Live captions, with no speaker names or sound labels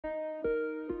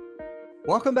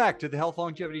Welcome back to the Health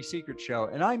Longevity Secret Show,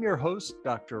 and I'm your host,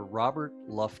 Dr. Robert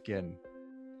Lufkin.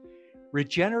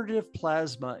 Regenerative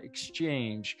plasma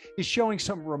exchange is showing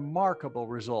some remarkable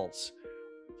results.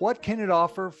 What can it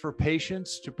offer for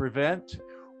patients to prevent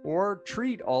or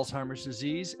treat Alzheimer's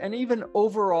disease and even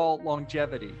overall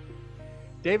longevity?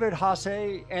 David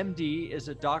Haase MD is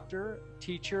a doctor,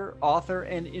 teacher, author,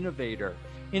 and innovator.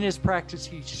 In his practice,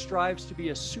 he strives to be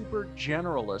a super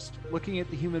generalist, looking at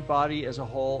the human body as a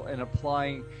whole and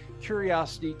applying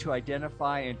curiosity to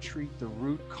identify and treat the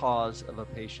root cause of a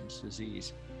patient's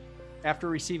disease. After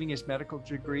receiving his medical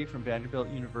degree from Vanderbilt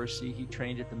University, he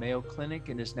trained at the Mayo Clinic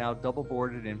and is now double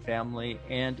boarded in family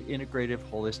and integrative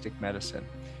holistic medicine.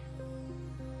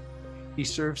 He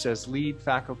serves as lead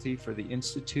faculty for the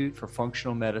Institute for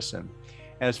Functional Medicine.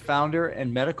 As founder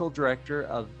and medical director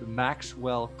of the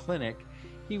Maxwell Clinic,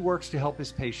 he works to help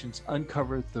his patients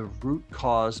uncover the root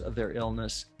cause of their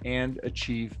illness and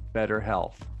achieve better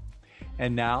health.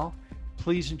 And now,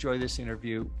 please enjoy this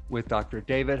interview with Dr.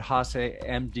 David Haase,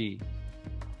 MD.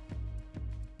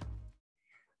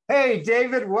 Hey,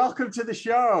 David, welcome to the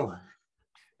show.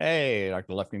 Hey,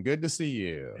 Dr. Lufkin, good to see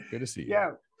you. Good to see you.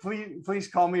 Yeah, please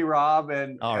call me Rob.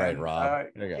 All right, Rob.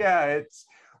 Yeah,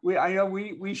 I know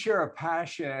we share a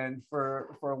passion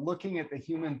for looking at the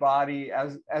human body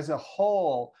as a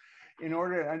whole in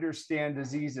order to understand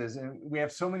diseases. And we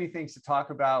have so many things to talk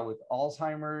about with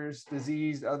Alzheimer's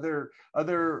disease,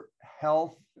 other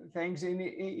health things, and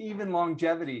even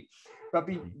longevity. But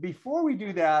before we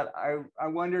do that, I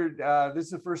wondered, this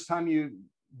is the first time you've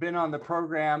been on the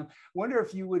program. Wonder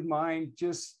if you would mind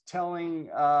just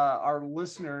telling our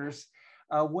listeners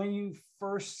when you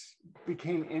first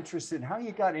became interested, how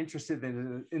you got interested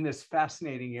in this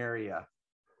fascinating area.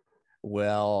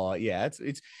 Well, yeah,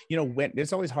 it's when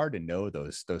it's always hard to know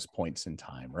those points in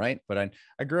time, right? But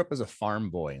I grew up as a farm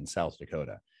boy in South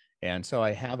Dakota, and so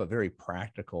I have a very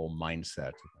practical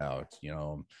mindset about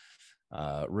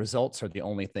results are the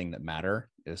only thing that matter,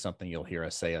 is something you'll hear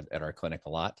us say at our clinic a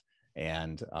lot.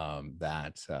 And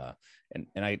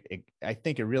I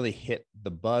think it really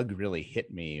the bug really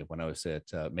hit me when I was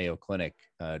at Mayo Clinic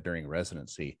during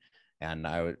residency. And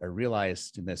I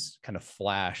realized in this kind of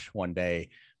flash one day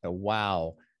that,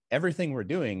 wow, everything we're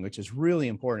doing, which is really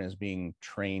important, is being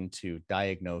trained to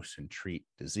diagnose and treat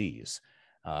disease,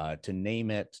 to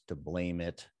name it, to blame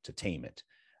it, to tame it,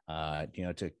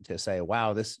 to say,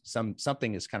 wow,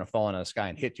 something is kind of falling out of the sky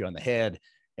and hit you on the head.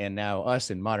 And now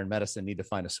us in modern medicine need to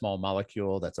find a small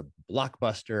molecule that's a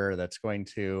blockbuster that's going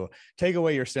to take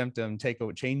away your symptom,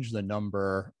 change the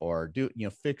number, or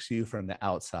fix you from the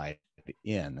outside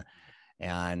in.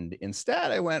 And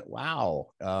instead I went,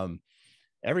 wow,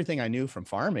 everything I knew from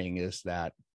farming is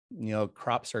that,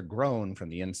 crops are grown from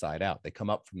the inside out. They come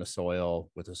up from the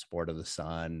soil with the support of the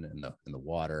sun and the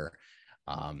water.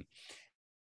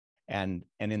 And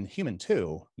in human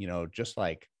too, just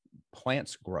like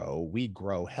plants grow, we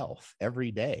grow health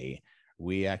every day.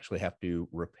 We actually have to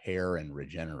repair and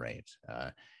regenerate.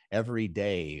 Every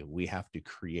day we have to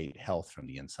create health from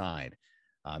the inside.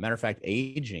 Matter of fact,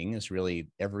 aging is really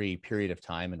every period of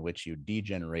time in which you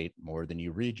degenerate more than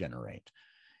you regenerate.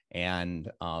 And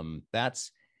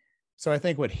so I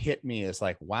think what hit me is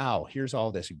like, wow, here's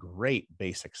all this great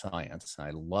basic science.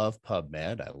 I love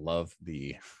PubMed. I love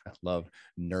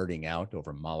nerding out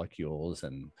over molecules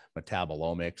and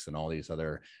metabolomics and all these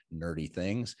other nerdy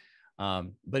things.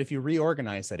 But if you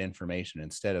reorganize that information,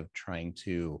 instead of trying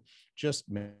to just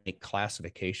make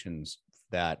classifications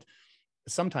that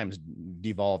sometimes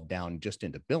devolve down just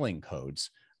into billing codes,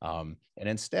 and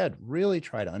instead really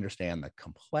try to understand the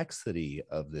complexity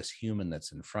of this human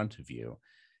that's in front of you,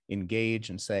 engage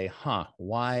and say,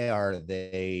 why are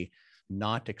they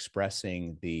not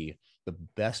expressing the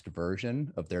best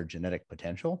version of their genetic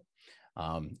potential?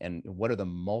 And what are the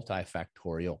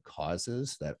multifactorial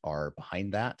causes that are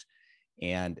behind that?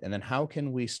 And then how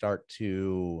can we start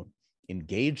to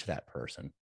engage that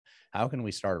person? How can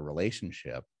we start a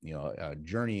relationship,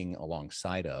 journeying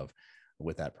alongside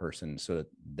with that person, so that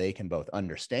they can both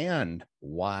understand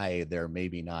why they're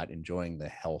maybe not enjoying the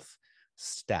health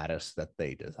status that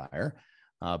they desire,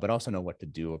 but also know what to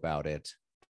do about it,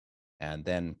 and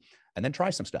then try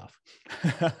some stuff.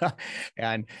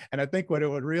 and I think what it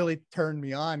would really turn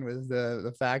me on was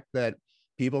the fact that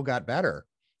people got better,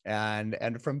 and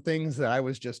from things that I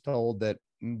was just told that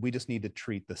we just need to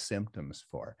treat the symptoms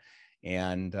for.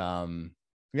 And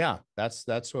that's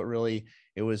what really,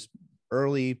 it was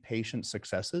early patient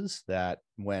successes that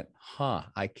went,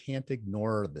 I can't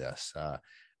ignore this.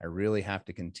 I really have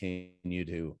to continue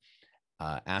to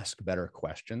ask better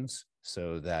questions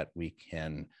so that we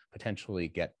can potentially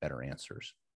get better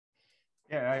answers.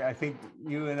 Yeah, I think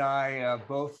you and I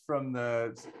both from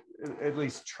the at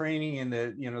least training in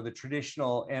the the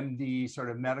traditional MD sort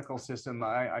of medical system.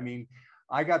 I mean,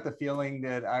 I got the feeling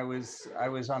that I was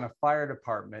on a fire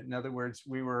department. In other words,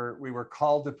 we were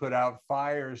called to put out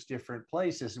fires different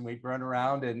places, and we'd run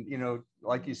around and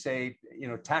like you say,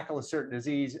 tackle a certain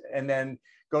disease and then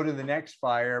go to the next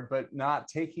fire, but not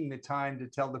taking the time to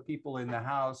tell the people in the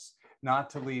house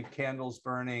not to leave candles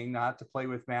burning, not to play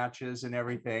with matches and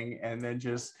everything, and then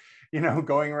just,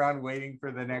 going around waiting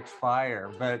for the next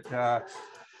fire. But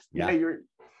yeah,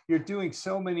 you're doing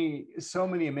so many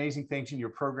amazing things in your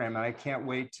program, and I can't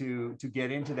wait to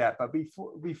get into that. But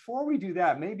before we do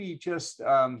that, maybe just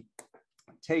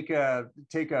take a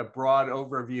broad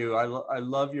overview. I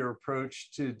love your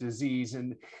approach to disease,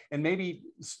 and maybe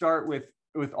start with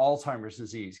Alzheimer's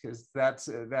disease, because that's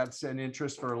an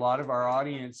interest for a lot of our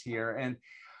audience here. And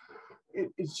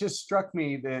it just struck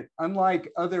me that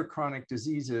unlike other chronic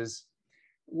diseases,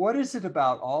 what is it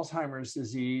about Alzheimer's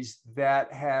disease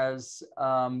that has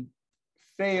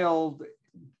failed,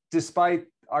 despite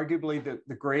arguably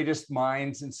the greatest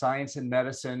minds in science and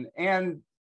medicine and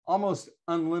almost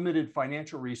unlimited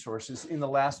financial resources in the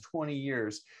last 20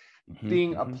 years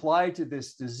being applied to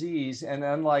this disease? And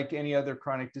unlike any other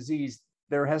chronic disease,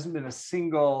 there hasn't been a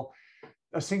single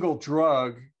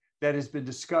drug that has been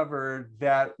discovered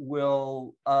that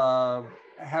will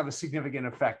have a significant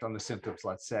effect on the symptoms,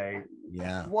 let's say.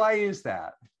 Yeah. Why is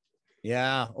that?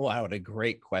 Yeah. Oh, wow, what a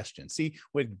great question. See,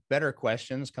 with better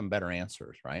questions come better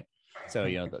answers, right? So,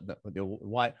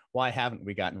 why haven't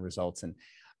we gotten results? And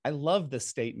I love the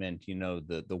statement,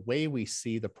 the way we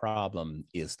see the problem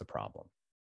is the problem.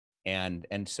 And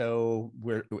so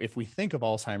if we think of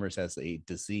Alzheimer's as a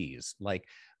disease, like,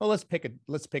 well, let's pick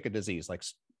a disease like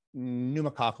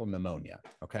pneumococcal pneumonia.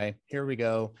 Okay, here we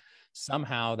go.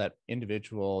 Somehow that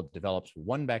individual develops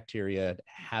one bacteria,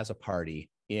 has a party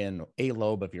in a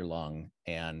lobe of your lung,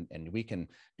 and we can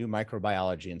do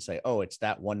microbiology and say, oh, it's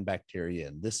that one bacteria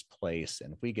in this place.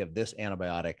 And if we give this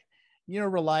antibiotic,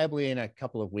 reliably in a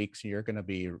couple of weeks, you're going to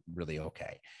be really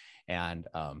okay. And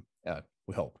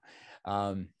we hope.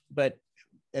 And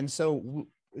so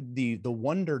the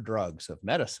wonder drugs of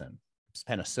medicine,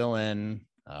 penicillin,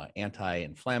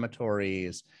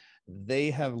 anti-inflammatories,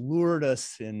 they have lured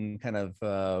us and kind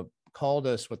of called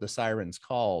us what the sirens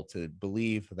call to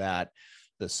believe that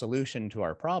the solution to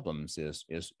our problems is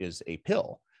a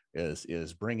pill,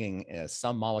 is bringing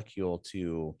some molecule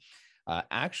to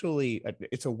most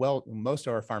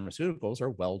of our pharmaceuticals are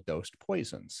well-dosed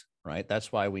poisons, right?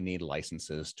 That's why we need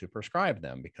licenses to prescribe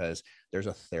them, because there's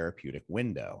a therapeutic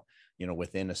window,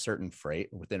 within a certain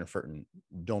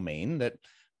domain, that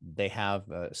they have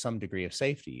some degree of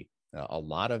safety. A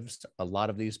lot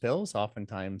of these pills,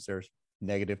 oftentimes there's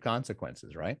negative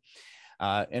consequences, right?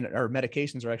 And our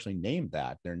medications are actually named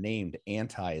that. They're named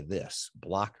anti this,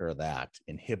 blocker that,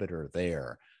 inhibitor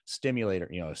there, stimulator,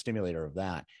 stimulator of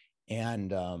that.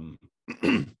 And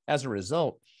as a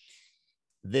result,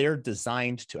 they're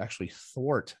designed to actually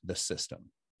thwart the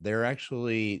system. They're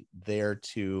actually there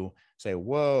to say,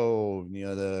 whoa,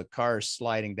 the car's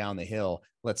sliding down the hill.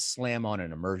 Let's slam on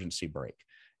an emergency brake.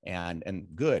 And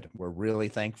good, we're really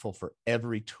thankful for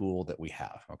every tool that we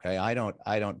have. Okay. I don't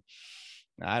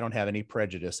have any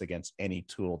prejudice against any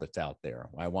tool that's out there.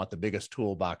 I want the biggest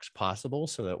toolbox possible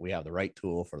so that we have the right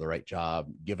tool for the right job,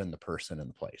 given the person and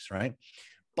the place, right?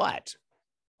 But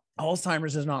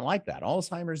Alzheimer's is not like that.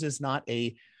 Alzheimer's is not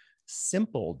a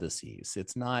simple disease.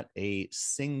 It's not a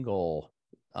single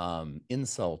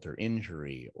insult or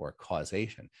injury or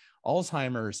causation.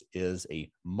 Alzheimer's is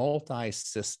a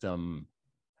multi-system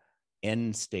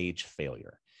end-stage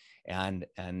failure. And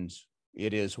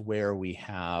it is where we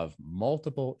have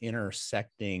multiple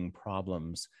intersecting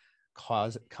problems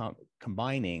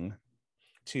combining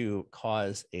to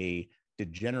cause a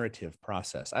degenerative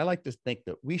process. I like to think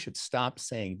that we should stop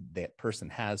saying that person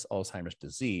has Alzheimer's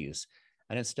disease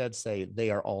and instead say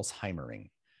they are Alzheimering,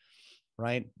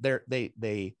 right?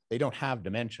 They don't have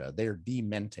dementia. They're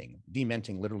dementing.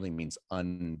 Dementing literally means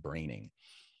unbraining.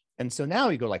 And so now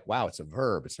you go like, wow, it's a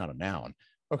verb. It's not a noun.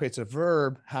 Okay, it's a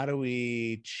verb. How do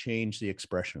we change the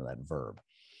expression of that verb?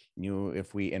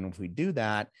 If we do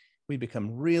that, we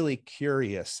become really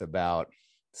curious about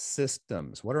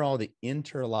systems. What are all the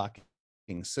interlocking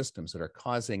systems that are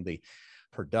causing the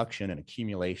production and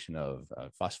accumulation of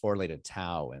phosphorylated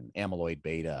tau and amyloid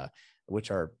beta,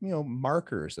 which are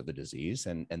markers of the disease,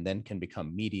 and then can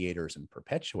become mediators and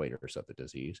perpetuators of the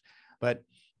disease, but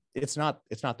it's not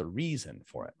the reason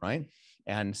for it, right?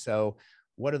 And so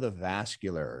what are the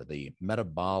vascular, the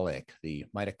metabolic, the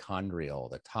mitochondrial,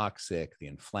 the toxic, the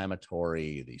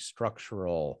inflammatory, the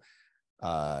structural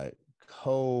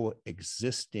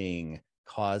coexisting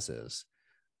causes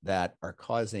that are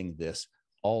causing this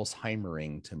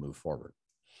Alzheimering to move forward.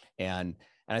 And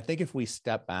I think if we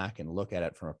step back and look at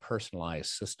it from a personalized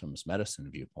systems medicine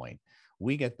viewpoint,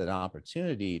 we get the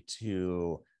opportunity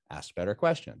to ask better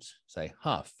questions. Say,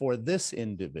 for this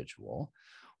individual,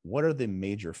 what are the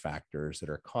major factors that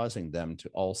are causing them to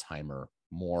Alzheimer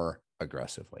more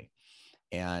aggressively?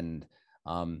 And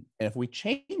if we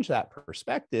change that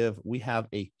perspective, we have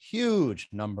a huge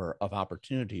number of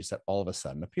opportunities that all of a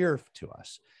sudden appear to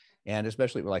us. And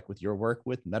especially like with your work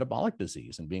with metabolic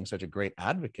disease and being such a great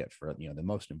advocate for,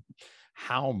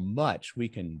 how much we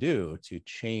can do to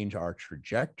change our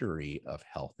trajectory of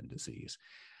health and disease.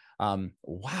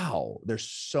 Wow, there's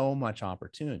so much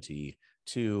opportunity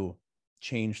to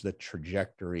change the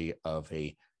trajectory of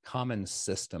a common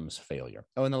systems failure.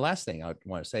 Oh, and the last thing I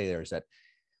want to say there is that,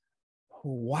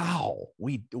 wow,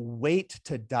 we wait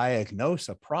to diagnose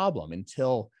a problem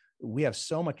until we have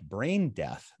so much brain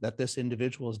death that this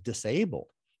individual is disabled.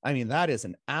 I mean, that is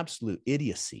an absolute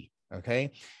idiocy.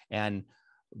 Okay. And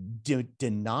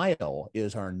denial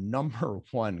is our number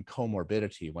one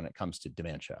comorbidity when it comes to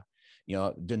dementia.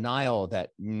 Denial that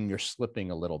you're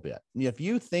slipping a little bit. If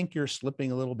you think you're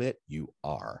slipping a little bit, you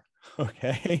are.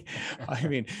 Okay. I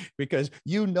mean, because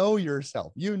you know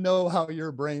yourself, you know how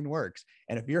your brain works.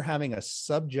 And if you're having a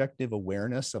subjective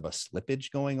awareness of a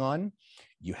slippage going on,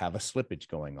 you have a slippage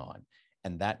going on.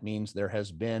 And that means there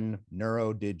has been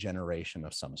neurodegeneration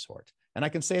of some sort. And I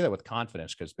can say that with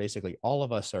confidence because basically all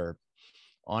of us are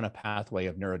on a pathway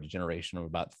of neurodegeneration of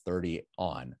about 30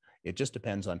 on. It just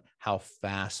depends on how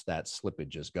fast that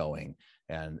slippage is going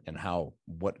and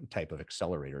what type of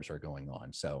accelerators are going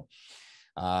on. So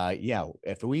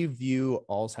if we view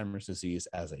Alzheimer's disease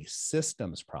as a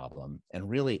systems problem and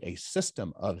really a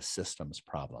system of systems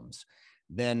problems,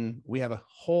 then we have a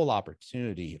whole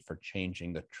opportunity for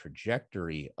changing the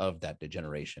trajectory of that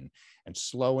degeneration and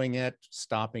slowing it,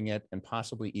 stopping it, and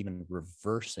possibly even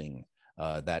reversing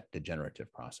that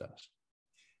degenerative process.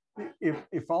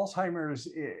 If Alzheimer's,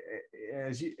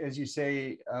 as you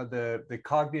say, the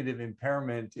cognitive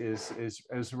impairment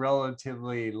is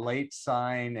relatively late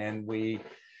sign, and we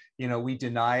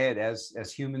deny it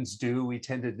as humans do. We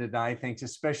tend to deny things,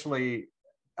 especially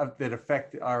that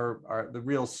affect the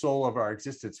real soul of our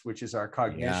existence, which is our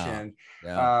cognition.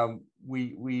 Yeah.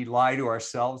 We lie to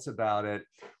ourselves about it.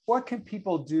 What can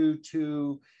people do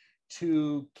to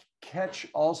catch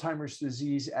Alzheimer's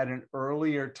disease at an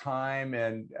earlier time?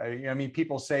 And I mean,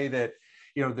 people say that,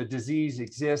 the disease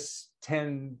exists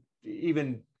 10,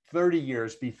 even 30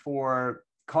 years before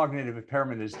cognitive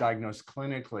impairment is diagnosed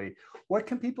clinically. What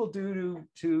can people do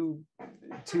to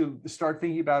start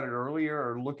thinking about it earlier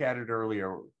or look at it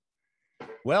earlier?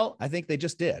 Well, I think they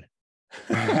just did.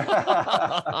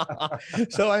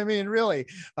 So, I mean, really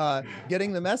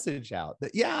getting the message out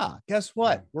that, guess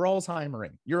what? We're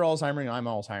Alzheimering. You're Alzheimering. I'm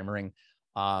Alzheimering.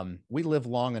 We live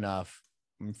long enough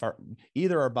for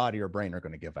either our body or brain are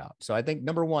going to give out. So I think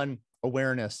number one,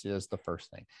 awareness is the first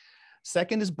thing.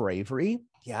 Second is bravery.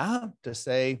 To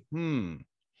say,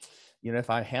 if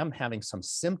I am having some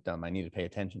symptom, I need to pay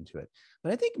attention to it.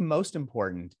 But I think most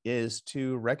important is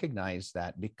to recognize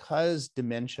that because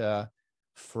dementia,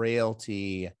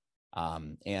 frailty,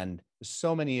 and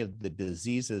so many of the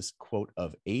diseases, quote,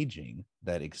 of aging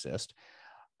that exist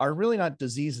are really not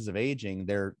diseases of aging.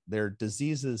 They're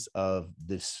diseases of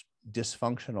this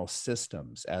dysfunctional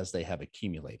systems as they have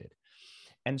accumulated.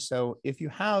 And so if you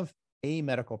have a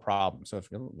medical problem, so if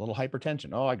you're a little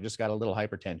hypertension, I just got a little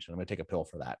hypertension, I'm going to take a pill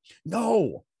for that.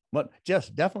 No, but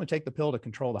just definitely take the pill to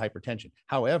control the hypertension.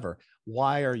 However,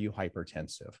 why are you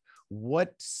hypertensive?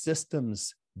 What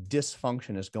systems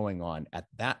dysfunction is going on at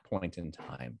that point in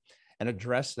time? And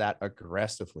address that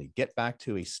aggressively. Get back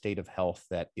to a state of health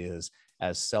that is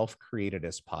as self-created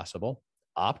as possible.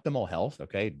 Optimal health.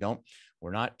 Okay.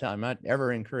 I'm not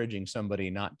ever encouraging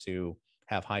somebody not to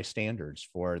have high standards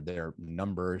for their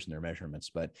numbers and their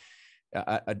measurements. But,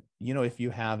 if you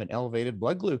have an elevated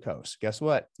blood glucose, guess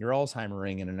what? You're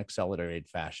Alzheimering in an accelerated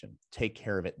fashion. Take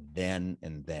care of it then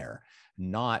and there.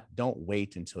 Don't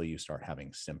wait until you start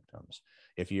having symptoms.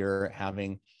 If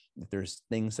there's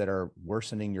things that are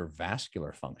worsening your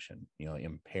vascular function,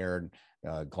 impaired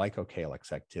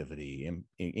glycocalyx activity,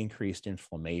 increased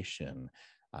inflammation,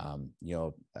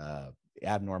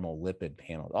 abnormal lipid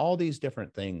panel, all these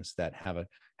different things that have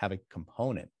a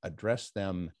component, address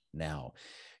them now.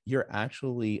 You're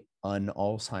actually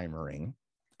un-Alzheimering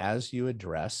as you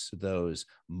address those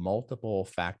multiple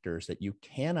factors that you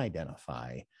can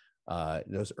identify,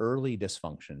 those early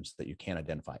dysfunctions that you can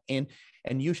identify. And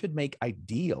you should make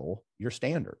ideal your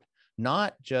standard,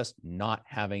 not just not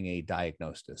having a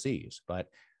diagnosed disease, but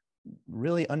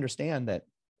really understand that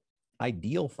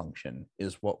ideal function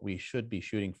is what we should be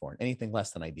shooting for. Anything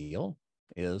less than ideal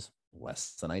is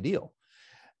less than ideal.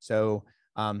 So,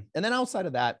 and then outside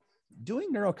of that,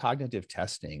 doing neurocognitive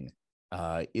testing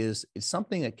is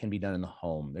something that can be done in the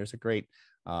home. There's a great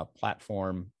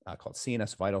platform called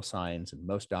CNS Vital Signs, and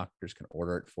most doctors can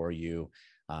order it for you.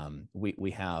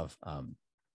 We have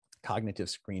cognitive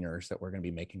screeners that we're going to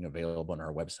be making available on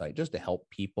our website just to help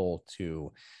people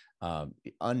to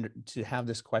have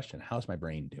this question: how's my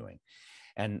brain doing?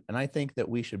 And I think that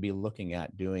we should be looking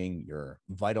at doing your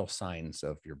vital signs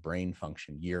of your brain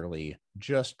function yearly,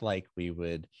 just like we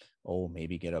would,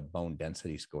 maybe get a bone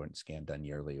density scan done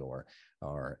yearly, or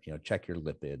check your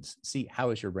lipids, see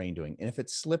how is your brain doing. And if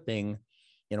it's slipping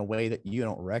in a way that you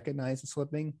don't recognize it's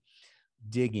slipping,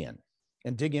 dig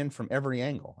in from every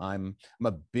angle. I'm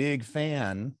a big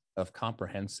fan of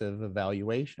comprehensive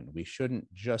evaluation. We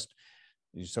shouldn't just,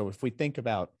 so if we think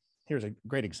about, here's a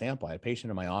great example. I had a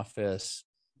patient in my office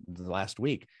last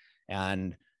week,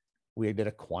 and we did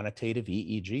a quantitative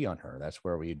EEG on her. That's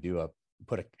where we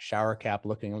put a shower cap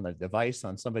looking on the device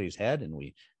on somebody's head, and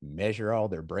we measure all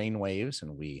their brain waves,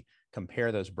 and we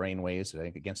compare those brain waves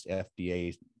against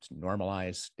FDA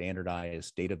normalized,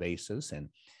 standardized databases. And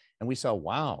we saw,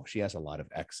 wow, she has a lot of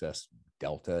excess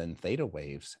delta and theta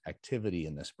waves activity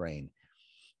in this brain.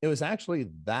 It was actually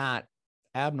that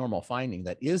abnormal finding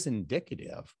that is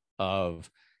indicative of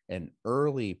an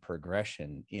early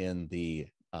progression in the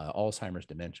Alzheimer's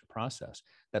dementia process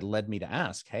that led me to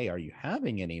ask, hey, are you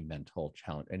having any mental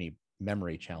challenge, any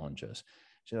memory challenges?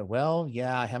 She said, well,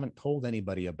 yeah, I haven't told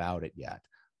anybody about it yet,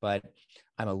 but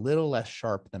I'm a little less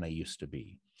sharp than I used to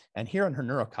be. And here on her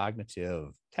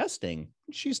neurocognitive testing,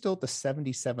 she's still at the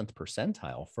 77th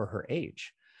percentile for her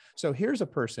age. So here's a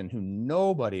person who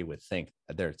nobody would think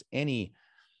that there's any,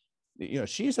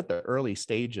 she's at the early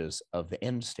stages of the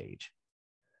end stage,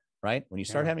 right? When you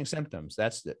start having symptoms,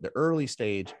 that's the early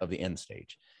stage of the end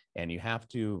stage. And you have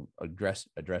to address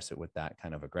it with that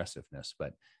kind of aggressiveness.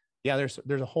 But yeah,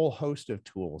 there's a whole host of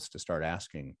tools to start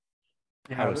asking,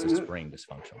 how is this brain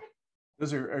dysfunctional?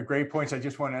 Those are great points. I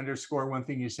just want to underscore one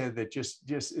thing you said that just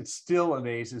it still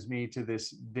amazes me to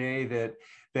this day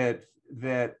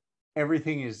that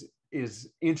everything is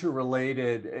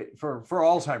interrelated for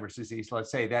Alzheimer's disease.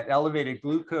 Let's say that elevated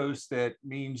glucose, that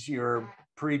means you're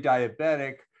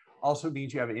pre-diabetic, also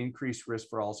means you have an increased risk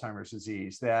for Alzheimer's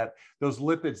disease. That those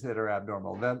lipids that are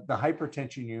abnormal, that the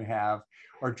hypertension you have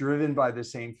are driven by the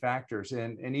same factors,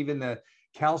 and even the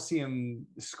calcium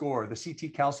score, the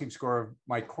CT calcium score of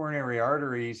my coronary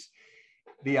arteries,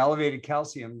 the elevated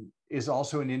calcium is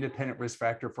also an independent risk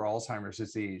factor for Alzheimer's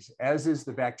disease, as is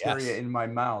the bacteria in my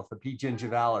mouth, the P.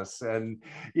 gingivalis. And,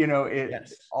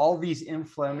 all these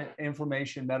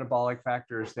inflammation, metabolic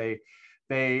factors, they,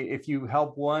 if you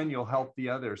help one, you'll help the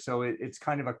other. So it's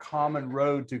kind of a common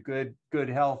road to good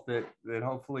health that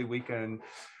hopefully we can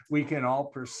all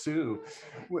pursue.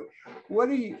 What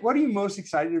are you most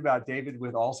excited about, David,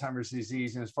 with Alzheimer's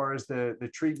disease, and as far as the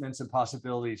treatments and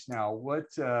possibilities now? What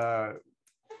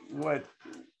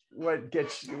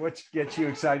gets you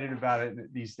excited about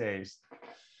it these days?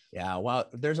 Yeah, well,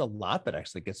 there's a lot that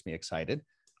actually gets me excited.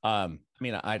 I've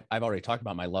already talked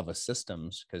about my love of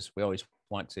systems, because we always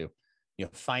want to,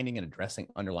 finding and addressing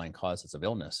underlying causes of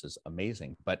illness is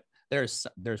amazing. But there's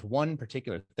one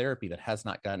particular therapy that has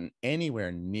not gotten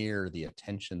anywhere near the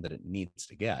attention that it needs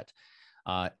to get.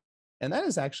 And that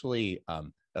is actually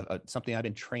something I've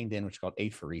been trained in, which is called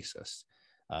apheresis.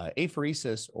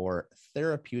 Apheresis, or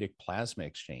therapeutic plasma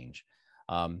exchange,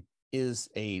 is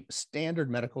a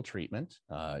standard medical treatment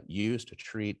used to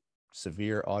treat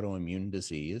severe autoimmune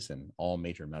disease in all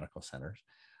major medical centers.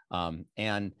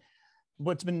 And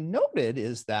what's been noted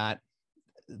is that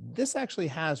this actually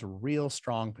has real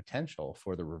strong potential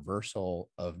for the reversal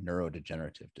of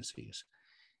neurodegenerative disease.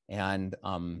 And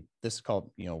this is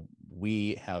called,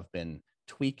 we have been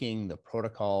tweaking the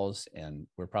protocols, and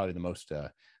we're probably the most,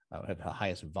 have the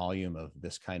highest volume of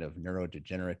this kind of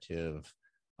neurodegenerative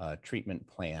treatment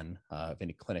plan of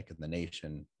any clinic in the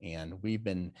nation. And we've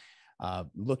been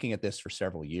looking at this for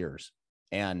several years.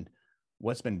 And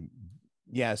what's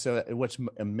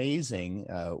amazing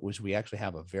was we actually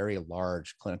have a very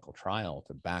large clinical trial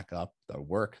to back up the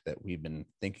work that we've been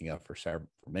thinking of for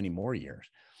many more years.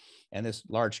 And this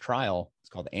large trial, it's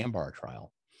called the AMBAR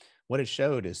trial. What it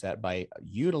showed is that by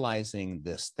utilizing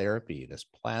this therapy, this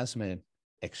plasma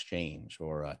exchange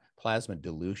or a plasma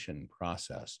dilution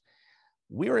process,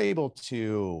 we were able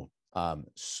to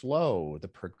slow the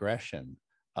progression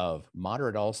of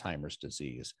moderate Alzheimer's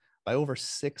disease by over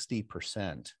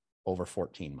 60% over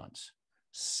 14 months,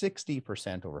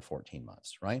 60% over 14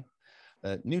 months, right?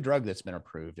 The new drug that's been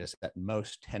approved is at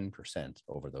most 10%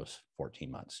 over those 14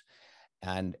 months.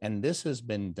 And this has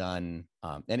been done,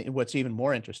 what's even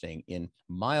more interesting, in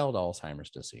mild Alzheimer's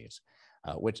disease,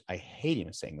 which I hate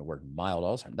even saying the word mild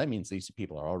Alzheimer's. That means these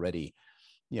people are already,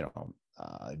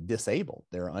 disabled.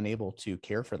 They're unable to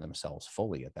care for themselves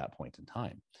fully at that point in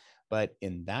time. But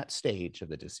in that stage of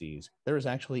the disease, there is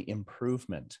actually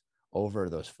improvement over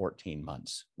those 14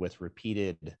 months with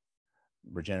repeated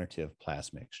regenerative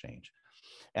plasma exchange.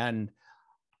 And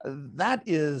that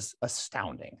is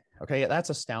astounding. Okay, that's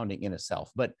astounding in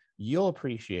itself. But you'll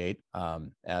appreciate,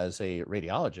 as a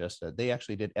radiologist, that they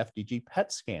actually did FDG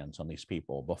PET scans on these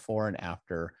people before and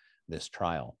after this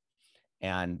trial,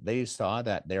 and they saw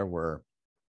that there was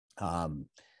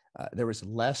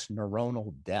less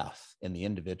neuronal death in the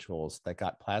individuals that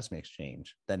got plasma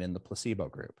exchange than in the placebo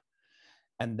group.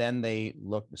 And then they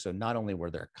looked. So not only were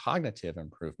there cognitive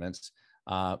improvements,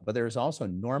 but there was also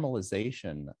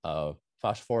normalization of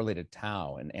phosphorylated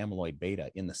tau and amyloid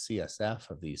beta in the CSF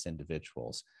of these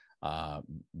individuals,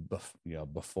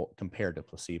 before compared to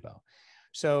placebo.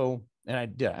 So, and I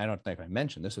don't think I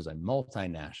mentioned, this is a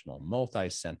multinational,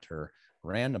 multi-center,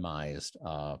 randomized,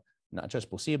 not just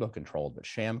placebo-controlled, but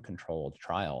sham-controlled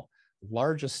trial,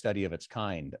 largest study of its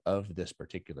kind of this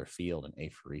particular field in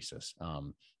apheresis.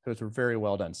 So it's a very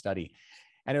well done study.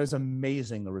 And it was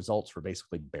amazing. The results were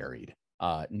basically buried.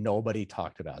 Nobody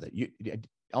talked about it.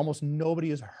 Almost nobody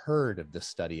has heard of this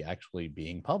study actually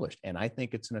being published. And I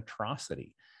think it's an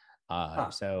atrocity.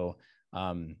 So,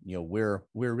 we're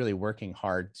really working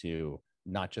hard to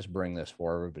not just bring this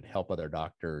forward, but help other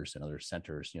doctors and other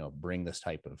centers, bring this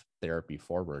type of therapy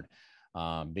forward,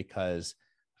 because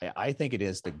I think it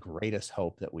is the greatest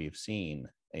hope that we've seen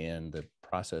in the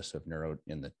process of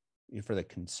for the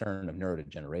concern of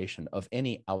neurodegeneration of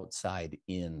any outside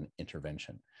in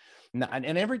intervention.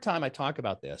 And every time I talk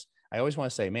about this, I always want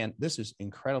to say, man, this is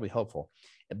incredibly hopeful,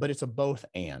 but it's a both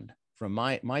and. From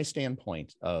my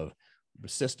standpoint of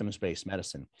systems-based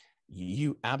medicine,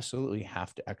 you absolutely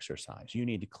have to exercise. You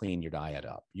need to clean your diet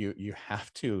up. You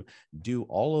have to do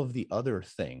all of the other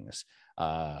things.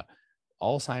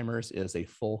 Alzheimer's is a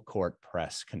full court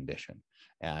press condition.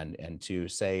 And to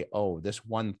say, oh, this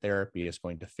one therapy is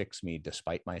going to fix me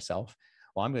despite myself.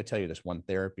 Well, I'm going to tell you this one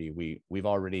therapy,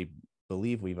 we've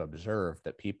observed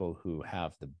that people who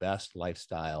have the best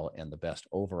lifestyle and the best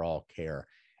overall care,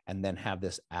 and then have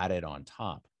this added on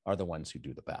top, are the ones who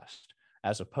do the best,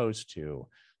 as opposed to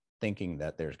thinking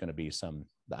that there's going to be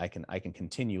I can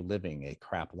continue living a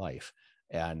crap life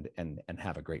and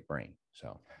have a great brain.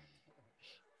 So.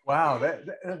 Wow,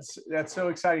 that's so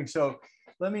exciting. So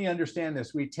let me understand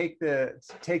this. We take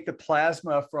the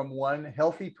plasma from one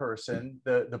healthy person,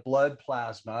 the blood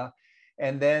plasma,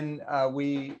 and then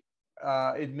we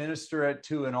administer it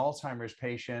to an Alzheimer's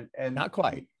patient. And not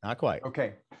quite.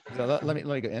 Okay. So let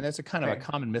me go. And it's a kind of a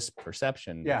common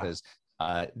misperception, because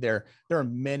there are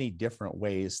many different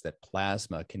ways that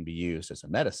plasma can be used as a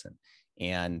medicine.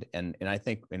 And I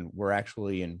think, and we're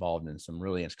actually involved in some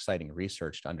really exciting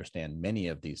research to understand many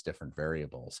of these different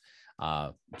variables.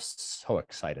 So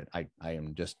excited. I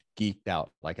am just geeked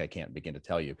out, like I can't begin to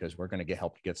tell you, because we're going to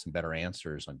help get some better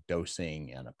answers on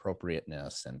dosing and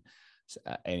appropriateness. And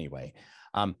anyway,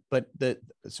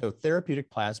 so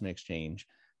therapeutic plasma exchange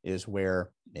is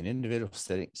where an individual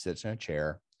sits in a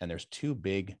chair, and there's two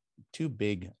big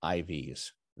IVs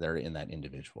that are in that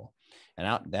individual. And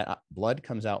that blood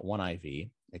comes out one IV.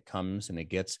 It comes and it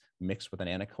gets mixed with an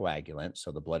anticoagulant,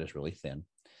 so the blood is really thin.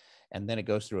 And then it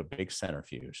goes through a big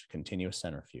centrifuge, continuous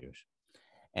centrifuge.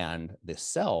 And the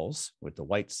cells, with the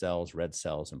white cells, red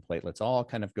cells, and platelets, all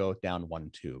kind of go down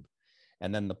one tube.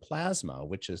 And then the plasma,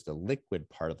 which is the liquid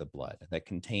part of the blood that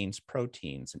contains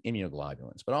proteins and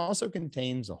immunoglobulins, but also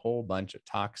contains a whole bunch of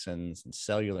toxins and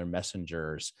cellular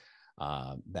messengers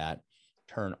that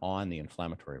turn on the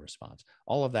inflammatory response.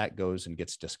 All of that goes and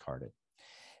gets discarded.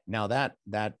 Now that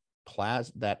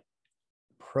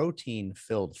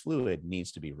protein-filled fluid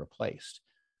needs to be replaced.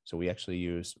 So we actually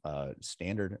use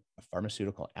standard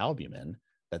pharmaceutical albumin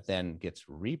that then gets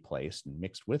replaced and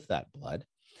mixed with that blood,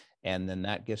 and then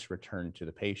that gets returned to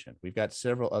the patient. We've got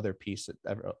several other pieces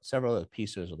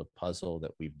of the puzzle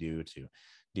that we do to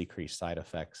decrease side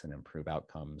effects and improve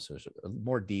outcomes. There's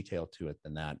more detail to it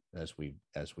than that as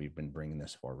we've been bringing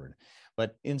this forward.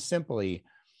 But simply,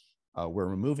 we're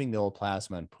removing the old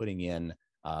plasma and putting in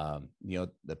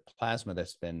the plasma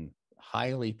that's been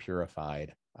highly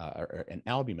purified, or an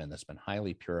albumin that's been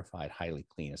highly purified, highly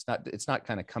clean. It's not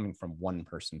kind of coming from one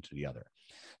person to the other.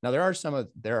 Now there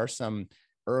are some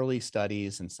early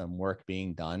studies and some work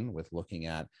being done with looking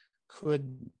at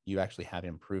could you actually have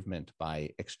improvement by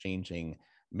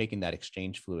making that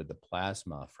exchange fluid, the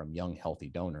plasma, from young, healthy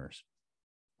donors?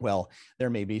 Well, there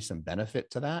may be some benefit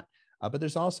to that, but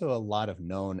there's also a lot of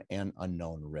known and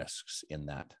unknown risks in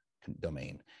that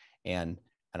domain. And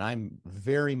I'm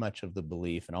very much of the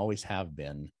belief, and always have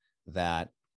been, that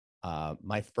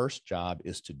my first job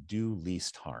is to do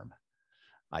least harm.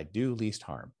 I do least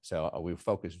harm. So we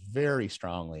focus very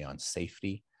strongly on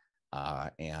safety,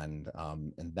 and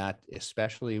that,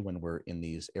 especially when we're in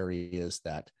these areas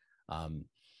that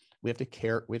we have to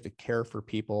care for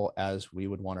people as we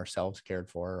would want ourselves cared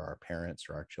for, our parents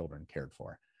or our children cared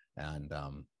for. And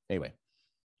anyway.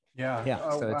 Yeah.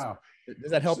 Oh, So wow.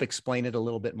 Does that help explain it a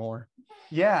little bit more?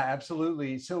 Yeah,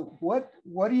 absolutely. So what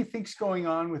do you think's going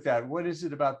on with that? What is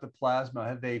it about the plasma?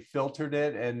 Have they filtered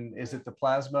it, and is it the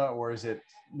plasma, or is it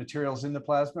materials in the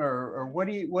plasma, or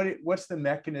what's the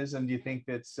mechanism, do you think,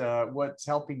 that's what's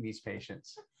helping these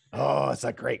patients? Oh, it's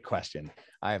a great question.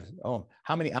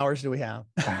 How many hours do we have?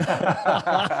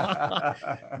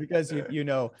 Because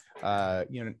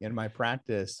in my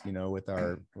practice, with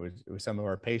some of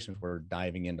our patients, we're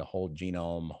diving into whole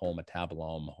genome, whole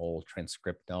metabolome, whole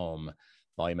transcriptome,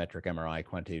 volumetric MRI,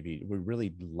 quantitative. We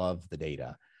really love the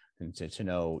data, and to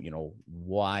know,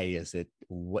 why is it,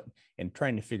 what, and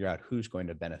trying to figure out who's going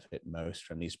to benefit most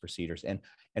from these procedures, and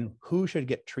who should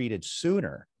get treated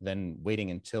sooner than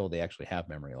waiting until they actually have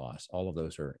memory loss. All of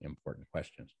those are important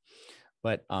questions.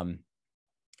 But,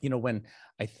 when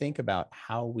I think about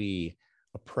how we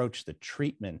approach the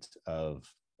treatment of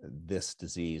this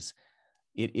disease,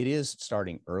 it is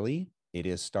starting early. It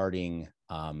is starting,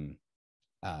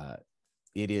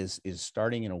 it is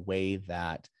starting in a way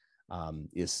that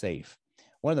is safe.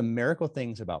 One of the miracle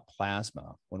things about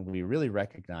plasma, when we really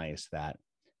recognize that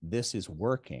this is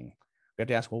working, we have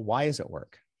to ask, well, why does it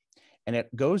work? And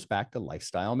it goes back to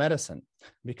lifestyle medicine,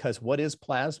 because what is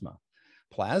plasma?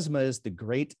 Plasma is the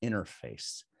great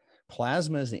interface.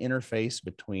 Plasma is the interface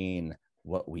between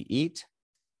what we eat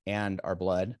and our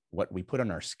blood, what we put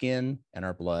on our skin and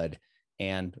our blood,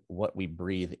 and what we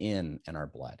breathe in and our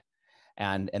blood.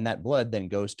 And that blood then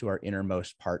goes to our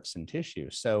innermost parts and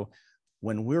tissues. So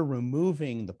when we're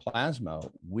removing the plasma,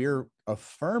 we're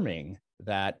affirming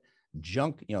that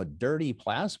junk, dirty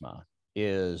plasma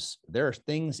there are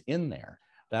things in there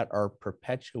that are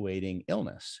perpetuating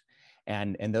illness.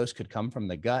 And those could come from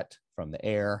the gut, from the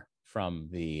air, from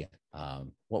the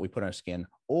what we put on our skin,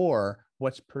 or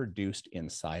what's produced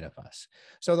inside of us.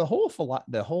 So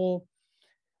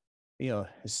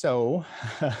so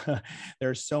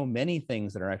there's so many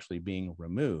things that are actually being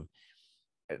removed.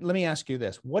 Let me ask you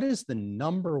this. What is the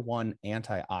number one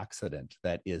antioxidant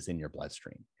that is in your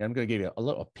bloodstream? And I'm going to give you a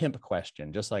little pimp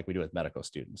question, just like we do with medical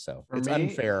students. So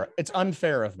unfair. It's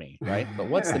unfair of me, right? But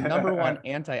what's the number one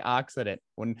antioxidant?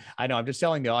 I know I'm just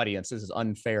telling the audience this is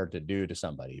unfair to do to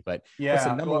somebody, but what's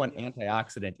the number one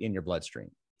antioxidant in your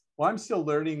bloodstream? Well, I'm still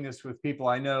learning this with people.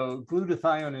 I know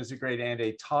glutathione is a great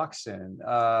antitoxin,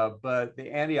 but the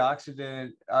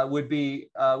antioxidant would be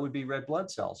red blood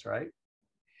cells, right?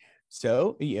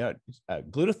 So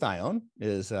glutathione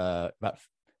is a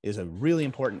really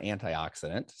important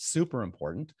antioxidant, super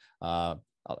important.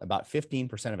 About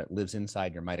 15% of it lives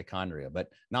inside your mitochondria, but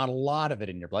not a lot of it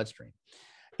in your bloodstream.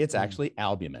 It's actually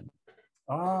albumin.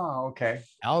 Oh, okay.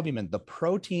 Albumin, the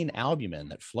protein albumin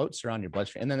that floats around your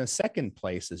bloodstream. And then the second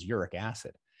place is uric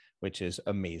acid, which is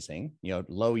amazing.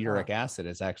 Low uric acid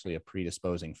is actually a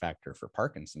predisposing factor for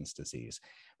Parkinson's disease,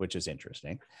 which is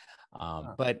interesting.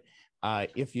 But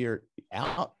if your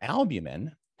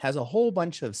albumin has a whole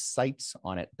bunch of sites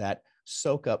on it that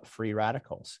soak up free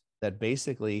radicals, that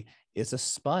basically is a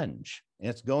sponge, and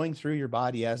it's going through your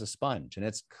body as a sponge, and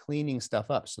it's cleaning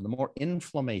stuff up. So the more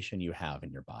inflammation you have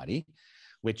in your body,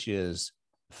 which is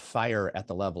fire at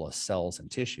the level of cells and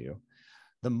tissue,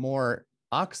 the more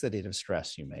oxidative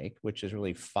stress you make, which is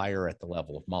really fire at the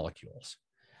level of molecules.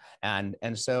 And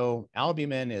so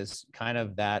albumin is kind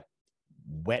of that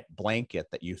wet blanket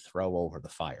that you throw over the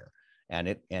fire, and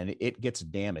it gets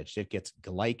damaged. It gets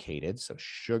glycated. So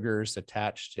sugars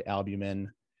attached to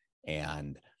albumin,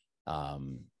 and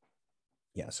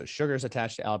so sugars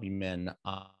attached to albumin,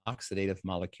 oxidative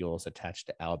molecules attached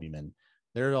to albumin.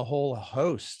 There's a whole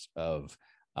host of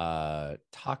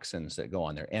toxins that go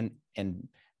on there, and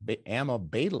beta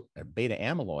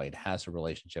amyloid has a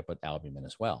relationship with albumin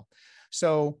as well.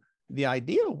 So the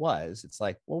idea was, it's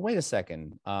like, well, wait a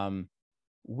second.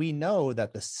 We know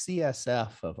that the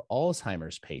CSF of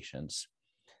Alzheimer's patients,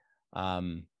 let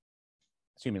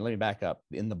me back up.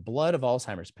 In the blood of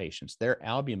Alzheimer's patients, their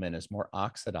albumin is more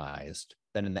oxidized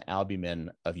than in the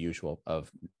albumin of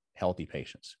healthy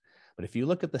patients. But if you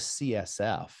look at the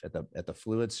CSF, at the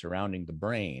fluid surrounding the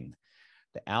brain,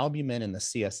 the albumin in the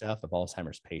CSF of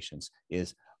Alzheimer's patients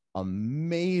is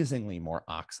amazingly more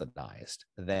oxidized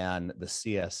than the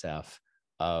CSF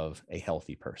of a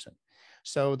healthy person.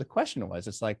 So the question was,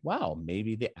 it's like, wow,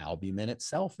 maybe the albumin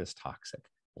itself is toxic.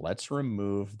 Let's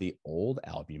remove the old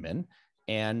albumin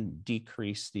and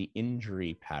decrease the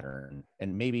injury pattern,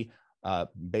 and maybe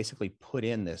basically put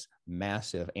in this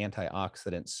massive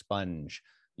antioxidant sponge,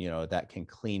 that can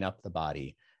clean up the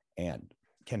body and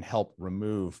can help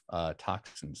remove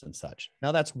toxins and such.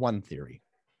 Now, that's one theory.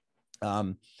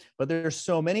 But there's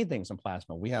so many things in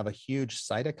plasma. We have a huge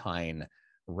cytokine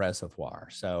reservoir.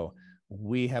 So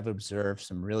we have observed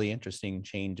some really interesting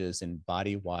changes in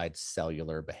body-wide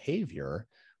cellular behavior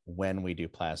when we do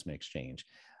plasma exchange.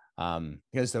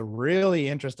 Because the really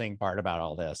interesting part about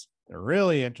all this, the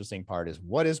really interesting part is,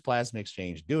 what is plasma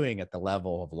exchange doing at the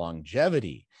level of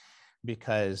longevity?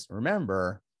 Because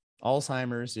remember,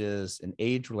 Alzheimer's is an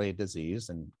age-related disease,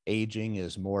 and aging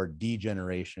is more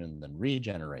degeneration than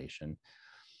regeneration.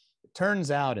 It turns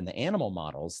out in the animal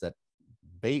models that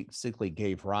basically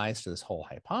gave rise to this whole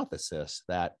hypothesis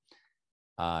that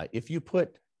if you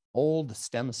put old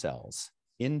stem cells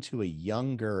into a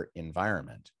younger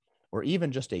environment, or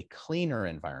even just a cleaner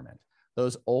environment,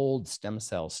 those old stem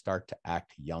cells start to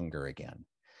act younger again.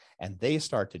 And they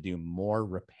start to do more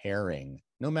repairing,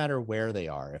 no matter where they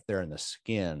are. If they're in the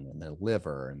skin, in the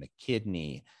liver, in the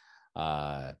kidney,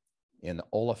 in the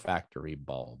olfactory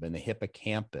bulb, in the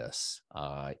hippocampus,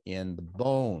 in the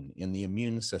bone, in the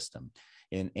immune system.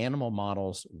 In animal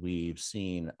models, we've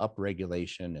seen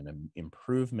upregulation and an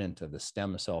improvement of the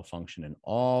stem cell function in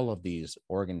all of these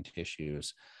organ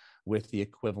tissues with the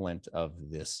equivalent of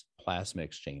this plasma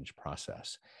exchange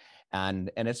process.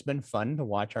 And it's been fun to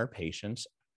watch our patients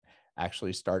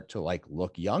actually start to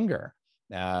look younger.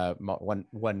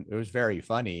 When it was very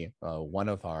funny, one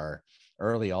of our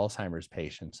early Alzheimer's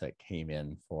patients that came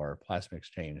in for plasma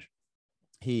exchange,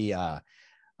 he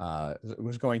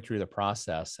was going through the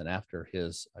process, and after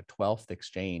his 12th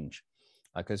exchange,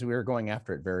 because we were going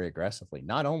after it very aggressively,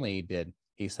 not only did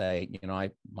he say,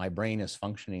 my brain is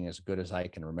functioning as good as I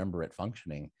can remember it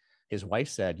functioning, his wife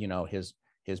said,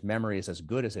 his memory is as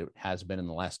good as it has been in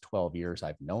the last 12 years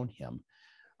I've known him.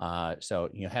 So,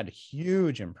 had a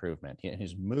huge improvement.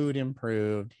 His mood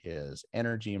improved, his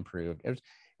energy improved.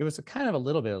 It was a kind of a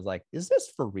little bit of like, is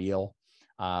this for real?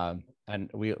 And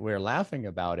we were laughing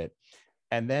about it.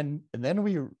 And then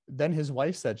his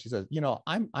wife said, she says,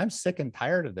 I'm sick and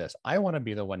tired of this. I want to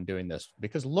be the one doing this,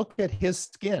 because look at his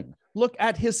skin. Look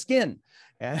at his skin.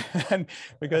 And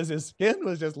because his skin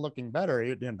was just looking better.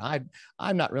 And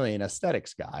I'm not really an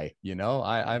aesthetics guy,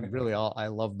 I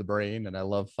love the brain and I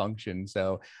love function.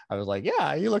 So I was like,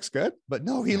 yeah, he looks good, but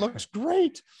no, he looks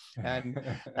great. And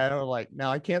I was like,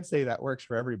 now I can't say that works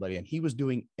for everybody. And he was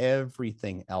doing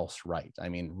everything else right. I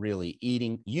mean, really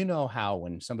eating, how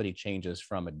when somebody changes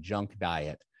from a junk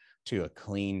diet to a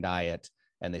clean diet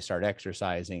and they start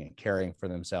exercising and caring for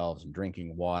themselves and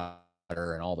drinking water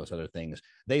and all those other things,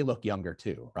 they look younger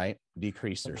too, right?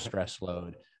 Decrease their stress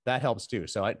load. That helps too.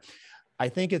 So I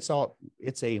think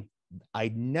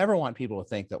I never want people to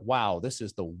think that, wow, this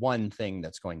is the one thing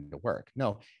that's going to work.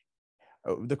 No,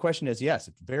 the question is, yes,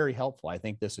 it's very helpful. I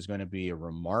think this is going to be a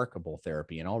remarkable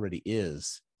therapy, and already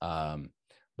is.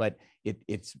 But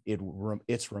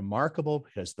it's remarkable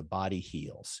because the body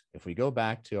heals. If we go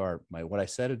back to what I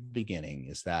said at the beginning,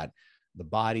 is that the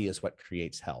body is what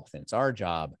creates health, and it's our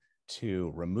job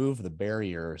to remove the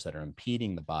barriers that are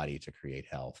impeding the body to create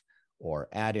health, or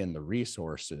add in the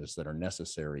resources that are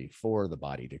necessary for the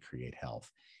body to create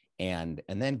health. And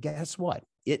then guess what?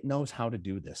 It knows how to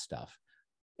do this stuff.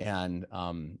 And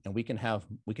we can have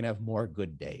more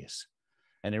good days.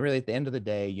 And really, at the end of the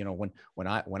day,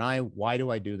 why do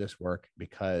I do this work?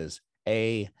 Because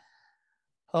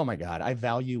oh my God, I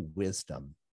value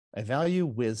wisdom. I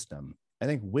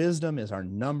think wisdom is our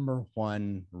number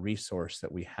one resource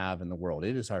that we have in the world.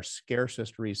 It is our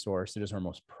scarcest resource. It is our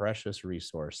most precious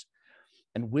resource.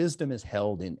 And wisdom is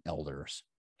held in elders.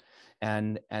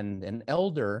 And an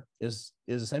elder is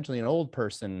essentially an old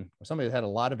person, somebody that had a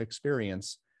lot of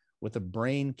experience, with a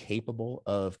brain capable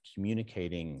of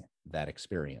communicating that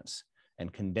experience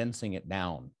and condensing it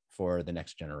down for the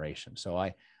next generation. So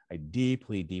I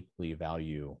deeply, deeply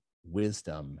value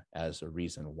wisdom as a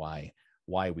reason why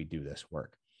we do this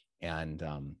work. And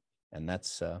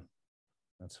that's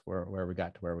where we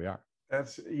got to where we are.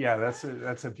 That's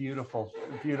a beautiful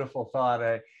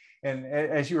thought. And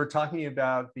as you were talking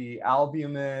about the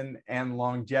albumin and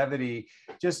longevity,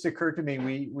 just occurred to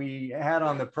me, we had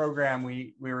on the program,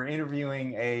 we were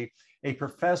interviewing a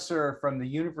professor from the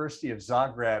University of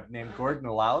Zagreb named Gordon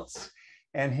Lautz,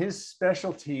 and his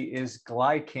specialty is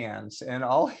glycans, and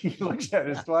all he looks at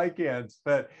is glycans.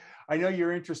 But I know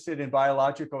you're interested in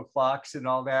biological clocks and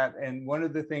all that, and one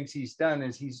of the things he's done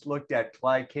is he's looked at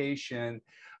glycation,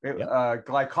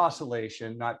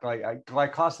 glycosylation, not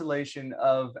glycosylation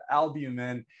of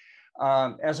albumin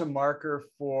as a marker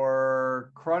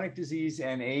for chronic disease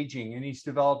and aging. And he's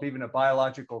developed even a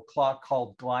biological clock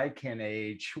called glycan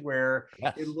age, where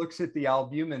it looks at the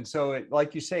albumin. So it,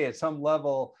 like you say, at some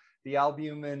level, the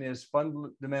albumin is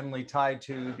fundamentally tied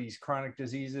to these chronic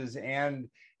diseases and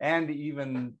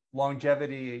even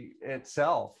longevity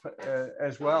itself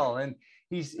as well. And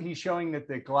he's showing that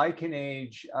the glycan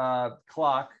age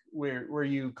clock, where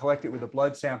you collect it with a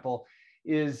blood sample,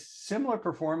 is similar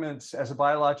performance as a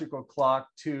biological clock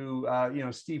to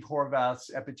Steve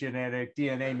Horvath's epigenetic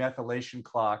DNA methylation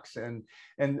clocks and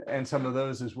some of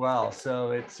those as well. So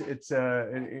it's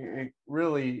a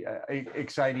really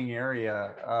exciting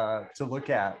area to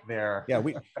look at there. Yeah,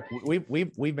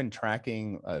 we've been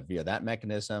tracking via that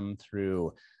mechanism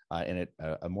through in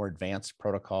a more advanced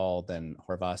protocol than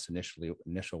Horvath's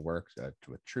initial work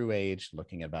with TrueAge,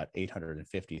 looking at about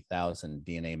 850,000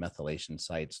 DNA methylation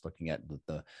sites, looking at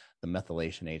the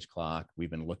methylation age clock.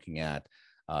 We've been looking at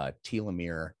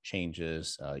telomere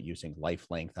changes using Life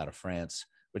Length out of France,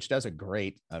 which does a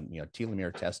great,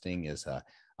 telomere testing is a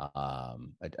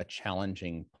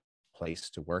challenging place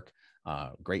to work.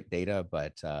 Great data,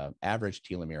 but average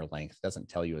telomere length doesn't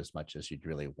tell you as much as you'd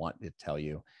really want it to tell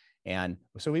you. And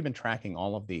so we've been tracking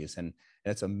all of these, and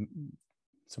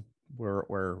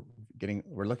we're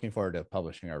looking forward to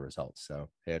publishing our results. So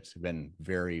it's been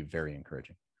very, very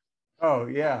encouraging. Oh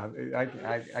yeah,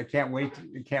 I can't wait.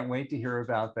 Can't wait to hear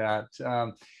about that.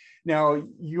 Now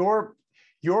you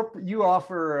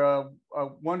offer a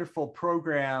wonderful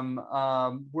program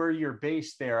where you're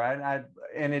based there,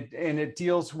 and it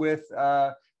deals with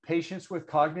patients with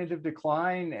cognitive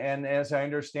decline, and as I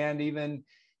understand,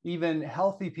 even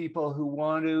healthy people who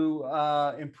want to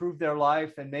improve their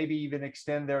life and maybe even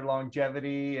extend their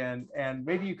longevity. And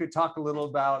maybe you could talk a little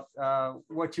about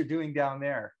what you're doing down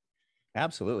there.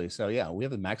 Absolutely. So yeah, we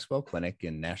have the Maxwell Clinic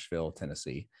in Nashville,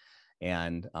 Tennessee,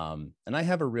 and I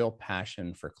have a real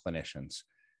passion for clinicians.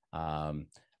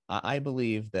 I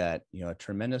believe that a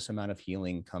tremendous amount of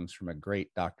healing comes from a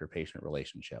great doctor-patient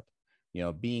relationship.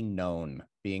 Being known,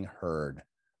 being heard,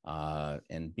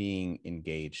 and being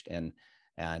engaged.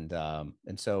 And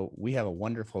so we have a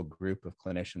wonderful group of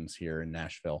clinicians here in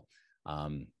Nashville.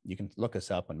 You can look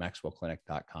us up on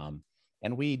maxwellclinic.com,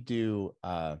 and we do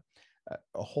a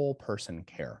whole person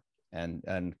care, and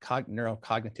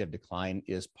neurocognitive decline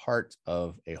is part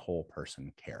of a whole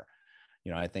person care.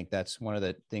 I think that's one of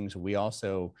the things we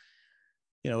also,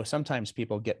 sometimes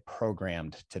people get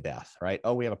programmed to death, right?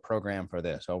 Oh, we have a program for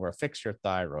this. Oh, we'll fix your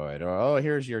thyroid. Or, oh,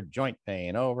 here's your joint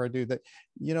pain. Oh, we'll do that.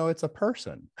 It's a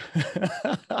person.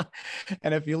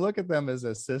 And if you look at them as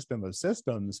a system of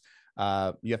systems,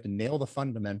 you have to nail the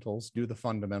fundamentals, do the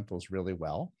fundamentals really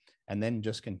well, and then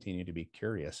just continue to be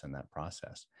curious in that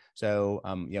process. So,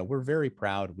 we're very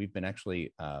proud. We've been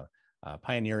actually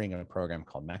pioneering a program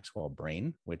called Maxwell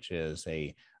Brain, which is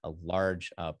a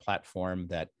large platform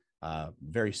that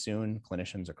very soon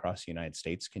clinicians across the United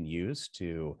States can use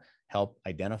to help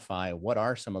identify what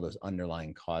are some of those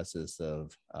underlying causes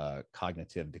of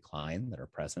cognitive decline that are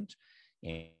present,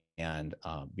 and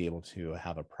be able to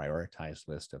have a prioritized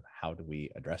list of how do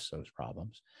we address those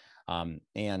problems.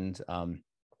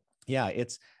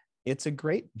 It's a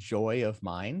great joy of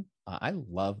mine. I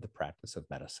love the practice of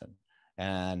medicine,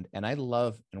 and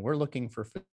we're looking for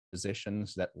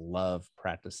physicians that love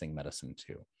practicing medicine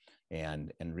too,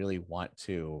 and really want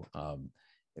to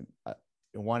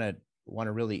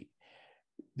really,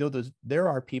 there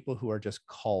are people who are just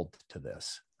called to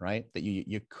this, right? That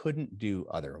you couldn't do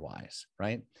otherwise,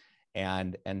 right?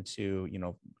 And to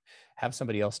have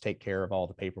somebody else take care of all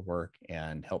the paperwork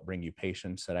and help bring you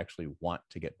patients that actually want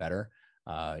to get better.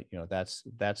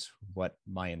 That's what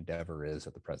my endeavor is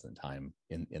at the present time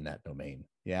in that domain.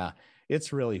 Yeah,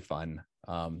 it's really fun.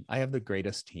 I have the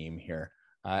greatest team here.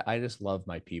 I just love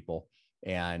my people,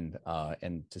 and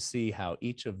to see how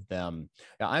each of them.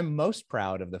 I'm most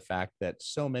proud of the fact that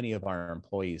so many of our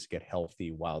employees get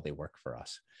healthy while they work for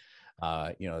us.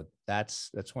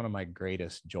 That's one of my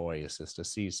greatest joys, is to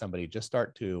see somebody just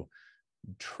start to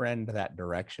trend that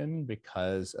direction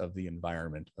because of the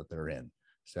environment that they're in.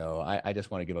 So I just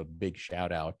want to give a big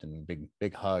shout out and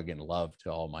big hug and love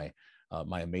to all my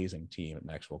my amazing team at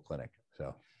Maxwell Clinic.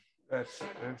 So that's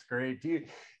great. Do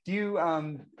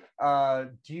you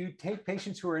take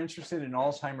patients who are interested in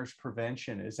Alzheimer's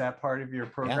prevention? Is that part of your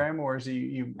program, or is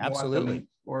you absolutely want them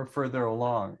or further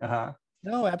along?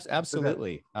 No,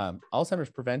 absolutely. Alzheimer's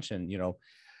prevention,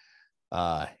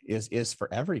 is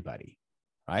for everybody,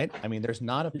 right? I mean, there's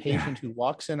not a patient who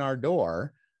walks in our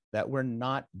door that we're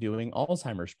not doing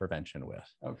Alzheimer's prevention with.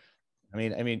 Okay. I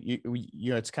mean,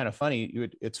 it's kind of funny.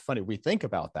 It's funny. We think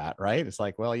about that, right? It's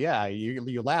like, well, yeah,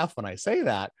 you laugh when I say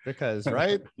that because,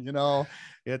 right.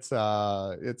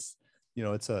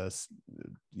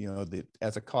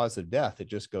 As a cause of death, it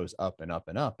just goes up and up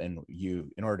and up. And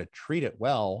in order to treat it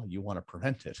well, you want to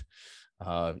prevent it.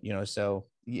 So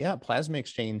yeah, plasma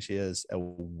exchange is a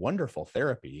wonderful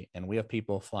therapy. And we have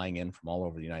people flying in from all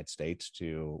over the United States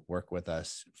to work with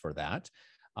us for that.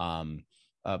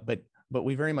 But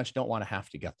we very much don't want to have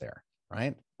to get there,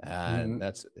 right? And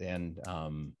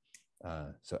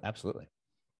so absolutely.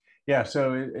 Yeah.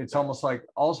 So it's almost like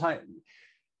Alzheimer's.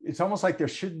 It's almost like there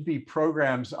shouldn't be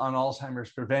programs on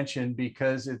Alzheimer's prevention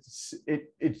because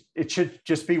it should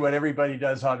just be what everybody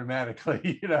does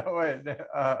automatically, And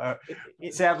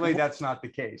sadly, that's not the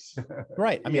case.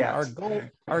 Right. I mean,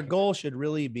 our goal should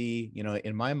really be,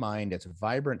 in my mind, it's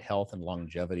vibrant health and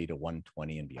longevity to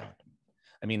 120 and beyond.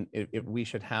 I mean, if we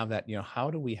should have that,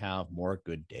 how do we have more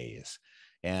good days?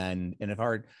 And if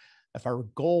our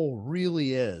goal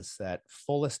really is that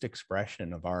fullest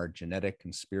expression of our genetic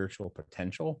and spiritual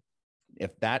potential,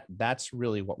 if that's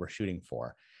really what we're shooting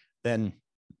for, then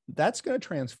that's going to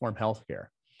transform healthcare.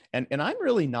 And I'm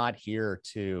really not here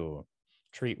to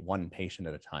treat one patient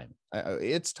at a time.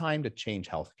 It's time to change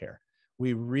healthcare.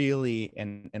 We really,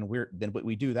 but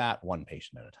we do that one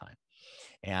patient at a time.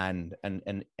 And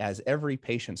as every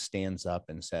patient stands up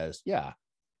and says, yeah,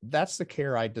 that's the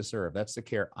care I deserve. That's the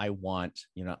care I want.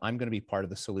 I'm going to be part of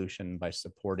the solution by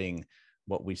supporting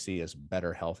what we see as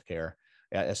better healthcare.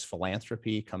 As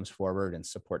philanthropy comes forward and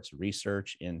supports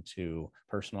research into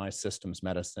personalized systems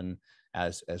medicine,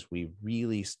 as we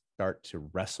really start to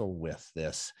wrestle with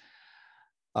this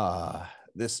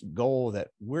goal that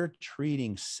we're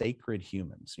treating sacred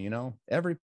humans.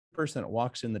 Every person that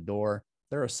walks in the door,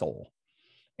 they're a soul.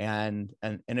 And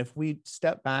if we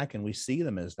step back and we see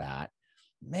them as that,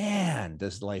 man,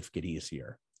 does life get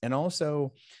easier. And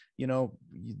also,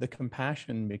 the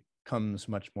compassion becomes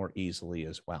much more easily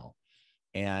as well.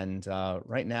 And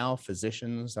right now,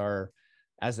 physicians are,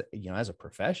 as a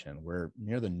profession, we're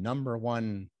near the number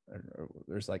one.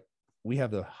 We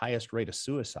have the highest rate of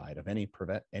suicide of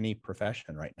any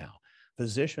profession right now.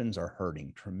 Physicians are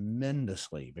hurting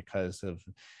tremendously because of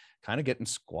kind of getting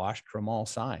squashed from all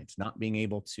sides, not being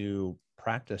able to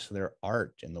practice their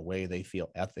art in the way they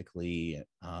feel ethically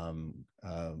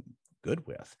good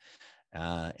with.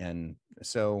 And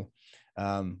so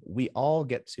we all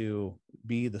get to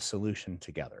be the solution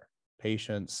together,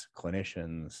 patients,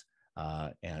 clinicians,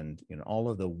 and all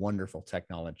of the wonderful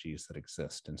technologies that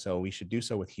exist. And so we should do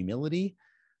so with humility,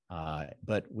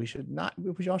 but we should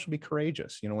also be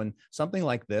courageous. When something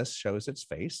like this shows its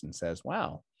face and says,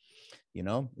 wow,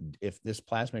 if this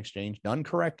plasma exchange done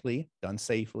correctly, done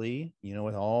safely,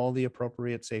 with all the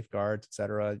appropriate safeguards, et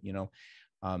cetera,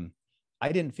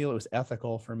 I didn't feel it was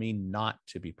ethical for me not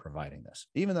to be providing this,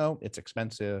 even though it's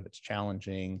expensive, it's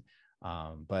challenging,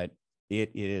 but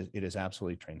it is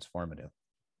absolutely transformative.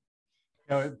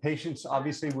 Patients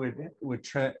obviously would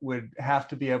have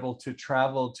to be able to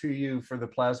travel to you for the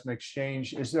plasma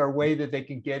exchange. Is there a way that they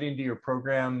can get into your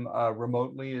program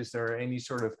remotely? Is there any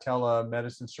sort of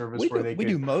telemedicine service we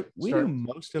do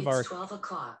most of our 12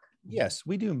 o'clock. Yes,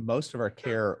 we do most of our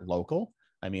care local.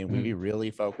 I mean, we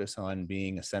really focus on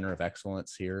being a center of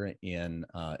excellence here in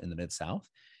the Mid-South.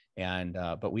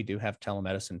 But we do have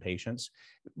telemedicine patients.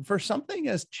 For something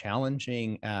as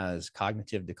challenging as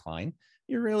cognitive decline,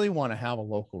 you really want to have a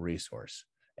local resource.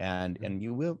 And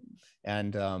you will.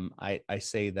 And I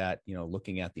say that,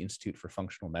 looking at the Institute for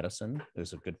Functional Medicine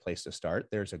is a good place to start.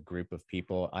 There's a group of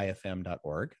people,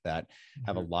 ifm.org, that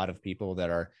have a lot of people that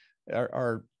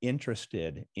are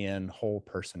interested in whole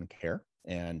person care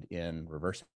and in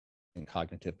reversing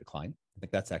cognitive decline. I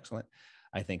think that's excellent.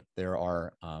 I think there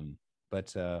are,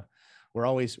 but we're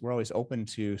always open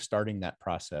to starting that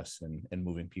process and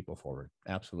moving people forward.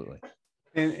 Absolutely.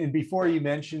 And before, you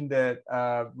mentioned that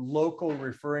local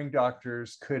referring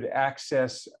doctors could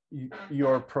access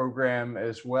your program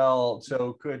as well.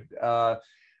 So could a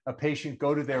patient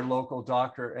go to their local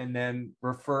doctor and then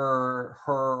refer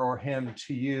her or him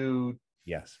to you?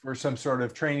 Yes. For some sort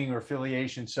of training or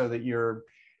affiliation, so that you're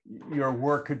your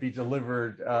work could be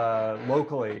delivered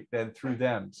locally then through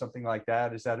them, something like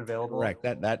that. Is that available? Correct.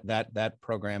 That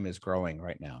program is growing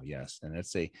right now. Yes. And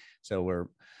so we're,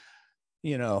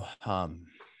 you know,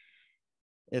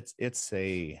 it's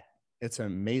an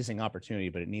amazing opportunity,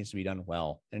 but it needs to be done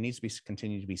well. It needs to be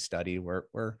continued to be studied.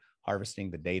 We're harvesting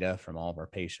the data from all of our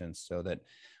patients so that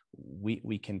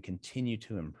we can continue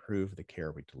to improve the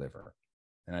care we deliver.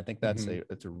 And I think that's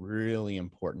a really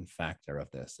important factor of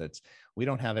this. We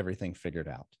don't have everything figured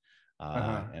out.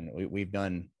 And we've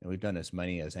done as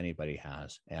many as anybody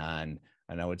has. And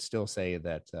I would still say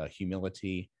that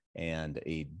humility and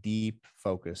a deep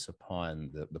focus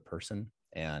upon the person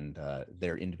and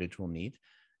their individual need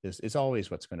is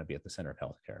always what's going to be at the center of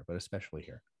healthcare, but especially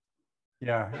here.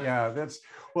 Yeah, that's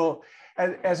well.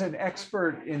 As an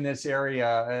expert in this area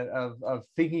of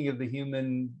thinking of the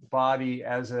human body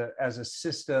as a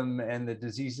system and the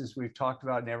diseases we've talked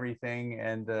about and everything,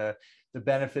 and the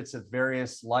benefits of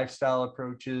various lifestyle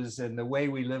approaches and the way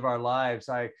we live our lives,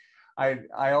 I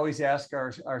always ask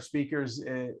our speakers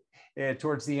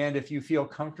towards the end if you feel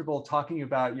comfortable talking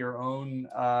about your own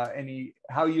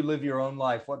how you live your own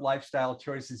life, what lifestyle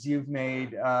choices you've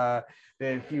made.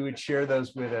 That if you would share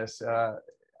those with us.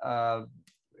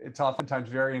 It's oftentimes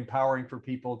very empowering for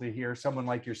people to hear someone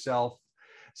like yourself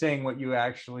saying what you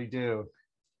actually do.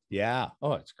 Yeah.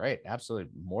 Oh, it's great.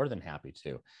 Absolutely. More than happy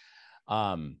to.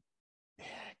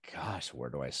 Gosh,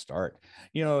 where do I start?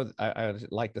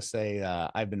 I'd like to say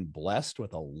I've been blessed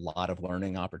with a lot of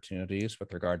learning opportunities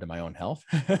with regard to my own health.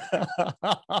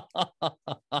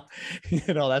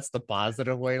 That's the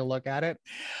positive way to look at it.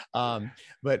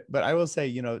 But I will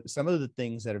say, some of the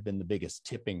things that have been the biggest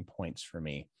tipping points for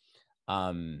me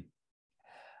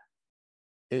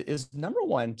is number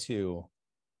one, to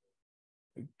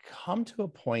come to a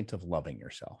point of loving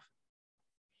yourself.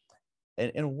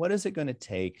 And what is it going to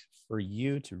take for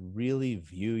you to really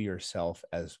view yourself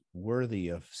as worthy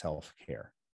of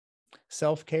self-care?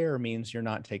 Self-care means you're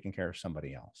not taking care of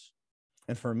somebody else.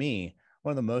 And for me,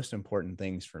 one of the most important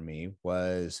things for me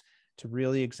was to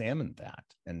really examine that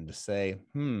and to say,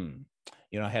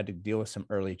 I had to deal with some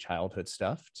early childhood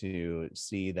stuff to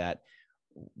see that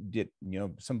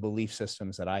some belief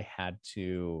systems that I had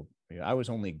to, I was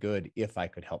only good if I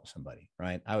could help somebody,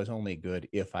 right? I was only good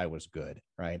if I was good,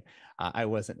 right? I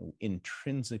wasn't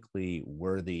intrinsically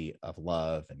worthy of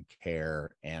love and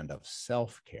care and of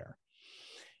self-care.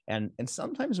 And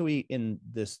sometimes we, in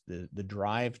the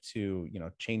drive to,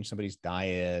 change somebody's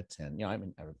diet, and,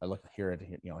 I look here at,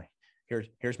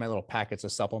 here's my little packets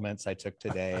of supplements I took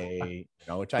today,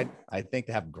 which I think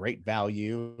have great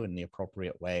value in the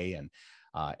appropriate way. And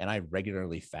I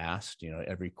regularly fast.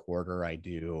 Every quarter I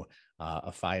do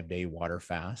a 5-day water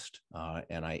fast,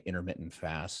 and I intermittent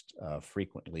fast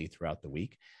frequently throughout the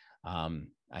week. I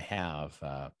have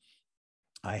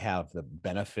the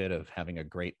benefit of having a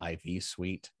great IV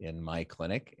suite in my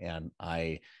clinic, and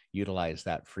I utilize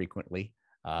that frequently,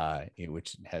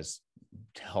 which has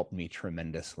helped me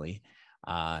tremendously.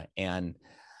 And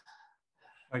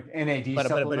like NAD but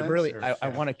supplements. It really, I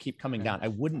want to keep coming down. I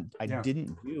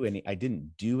didn't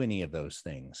do any of those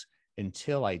things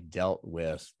until I dealt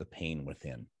with the pain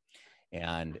within.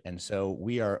 And so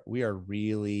we are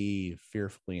really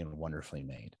fearfully and wonderfully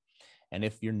made. And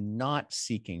if you're not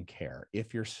seeking care,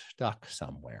 if you're stuck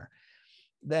somewhere,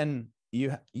 then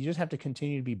you just have to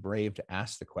continue to be brave to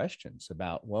ask the questions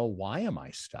about, well, why am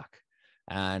I stuck?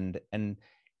 And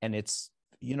it's,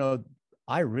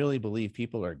 I really believe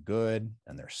people are good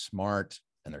and they're smart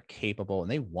and they're capable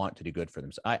and they want to do good for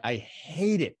themselves. I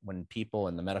hate it when people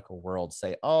in the medical world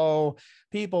say, oh,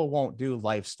 people won't do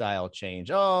lifestyle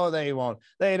change. Oh, they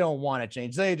don't want to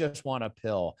change. They just want a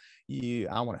pill.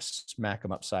 I want to smack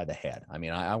them upside the head. I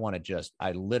mean, I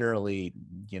literally,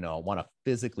 want to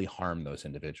physically harm those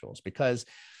individuals, because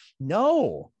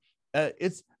no,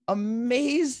 it's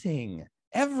amazing.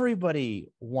 Everybody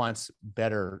wants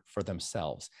better for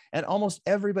themselves, and almost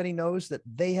everybody knows that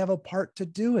they have a part to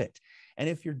do it. And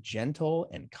if you're gentle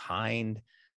and kind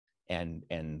and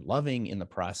loving in the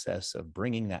process of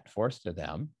bringing that forth to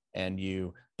them, and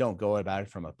you don't go about it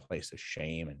from a place of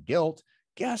shame and guilt,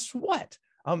 guess what?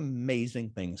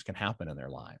 Amazing things can happen in their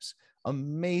lives.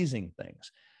 Amazing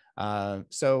things.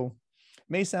 So it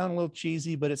may sound a little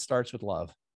cheesy, but it starts with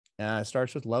love. It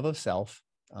starts with love of self.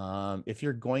 If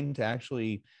you're going to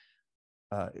actually,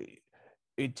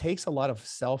 it takes a lot of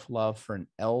self-love for an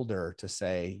elder to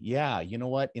say, yeah, you know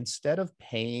what, instead of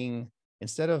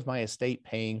my estate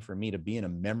paying for me to be in a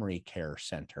memory care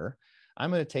center,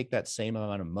 I'm going to take that same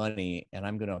amount of money and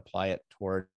I'm going to apply it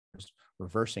towards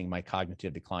reversing my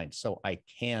cognitive decline so I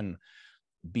can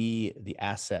be the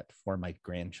asset for my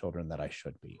grandchildren that I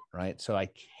should be, right? So I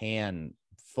can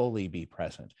fully be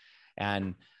present.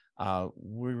 And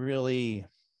we really,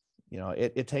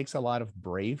 it takes a lot of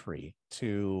bravery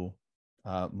to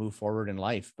move forward in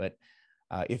life. But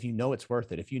if you know it's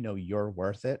worth it, if you know you're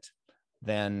worth it,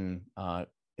 then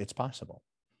it's possible.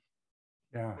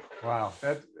 Yeah. Wow.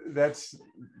 That's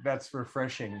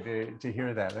refreshing to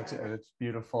hear that. That's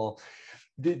beautiful.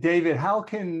 David, how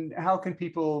can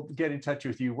people get in touch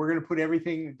with you? We're going to put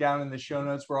everything down in the show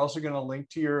notes. We're also going to link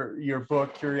to your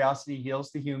book, Curiosity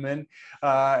Heals the Human,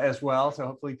 as well. So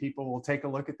hopefully people will take a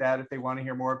look at that if they want to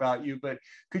hear more about you. But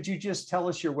could you just tell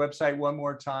us your website one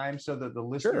more time so that the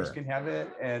listeners Sure. can have it,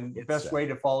 and the best way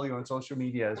to follow you on social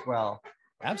media as well?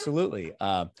 Absolutely.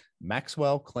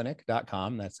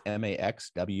 MaxwellClinic.com. That's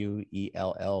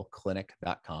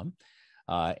MaxwellClinic.com.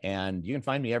 And you can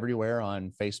find me everywhere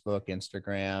on Facebook,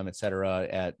 Instagram, etc.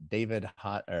 at David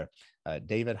Haase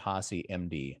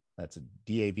MD. That's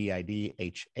DavidHaase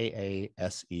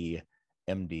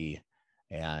MD.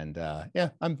 And yeah,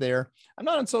 I'm there. I'm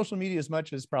not on social media as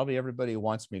much as probably everybody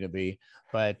wants me to be,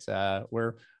 but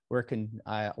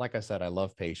like I said, I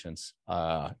love patients,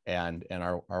 and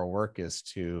our work is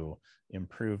to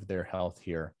improve their health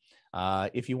here.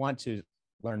 If you want to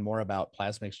learn more about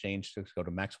plasma exchange, just go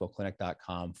to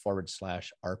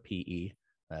maxwellclinic.com/RPE.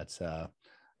 That's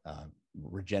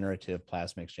regenerative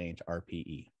plasma exchange,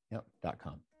 RPE.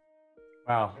 .com.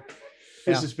 Wow.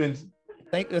 This has been.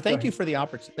 Thank you for the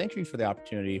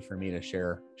opportunity for me to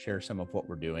share some of what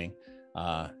we're doing.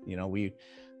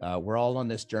 We're all on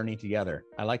this journey together.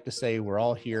 I like to say we're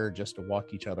all here just to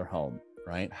walk each other home,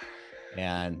 right?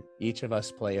 And each of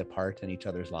us play a part in each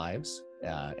other's lives.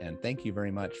 And thank you very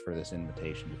much for this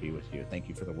invitation to be with you. Thank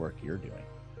you for the work you're doing.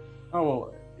 Oh,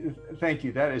 well, thank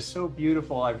you. That is so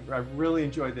beautiful. I've really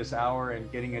enjoyed this hour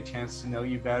and getting a chance to know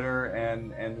you better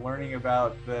and learning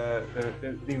about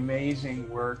the amazing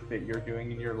work that you're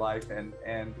doing in your life.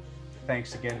 And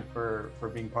thanks again for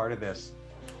being part of this.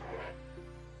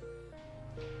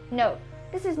 Note,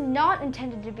 this is not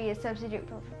intended to be a substitute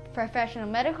for professional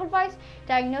medical advice,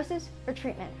 diagnosis, or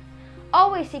treatment.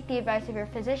 Always seek the advice of your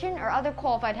physician or other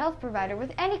qualified health provider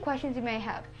with any questions you may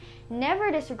have.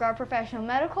 Never disregard professional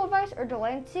medical advice or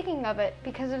delay in seeking of it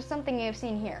because of something you have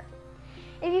seen here.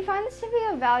 If you find this to be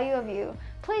of value of you,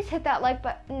 please hit that like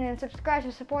button and subscribe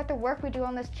to support the work we do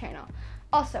on this channel.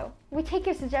 Also, we take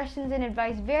your suggestions and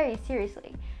advice very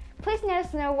seriously. Please let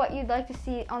us know what you'd like to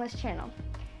see on this channel.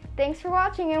 Thanks for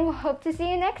watching, and we'll hope to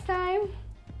see you next time.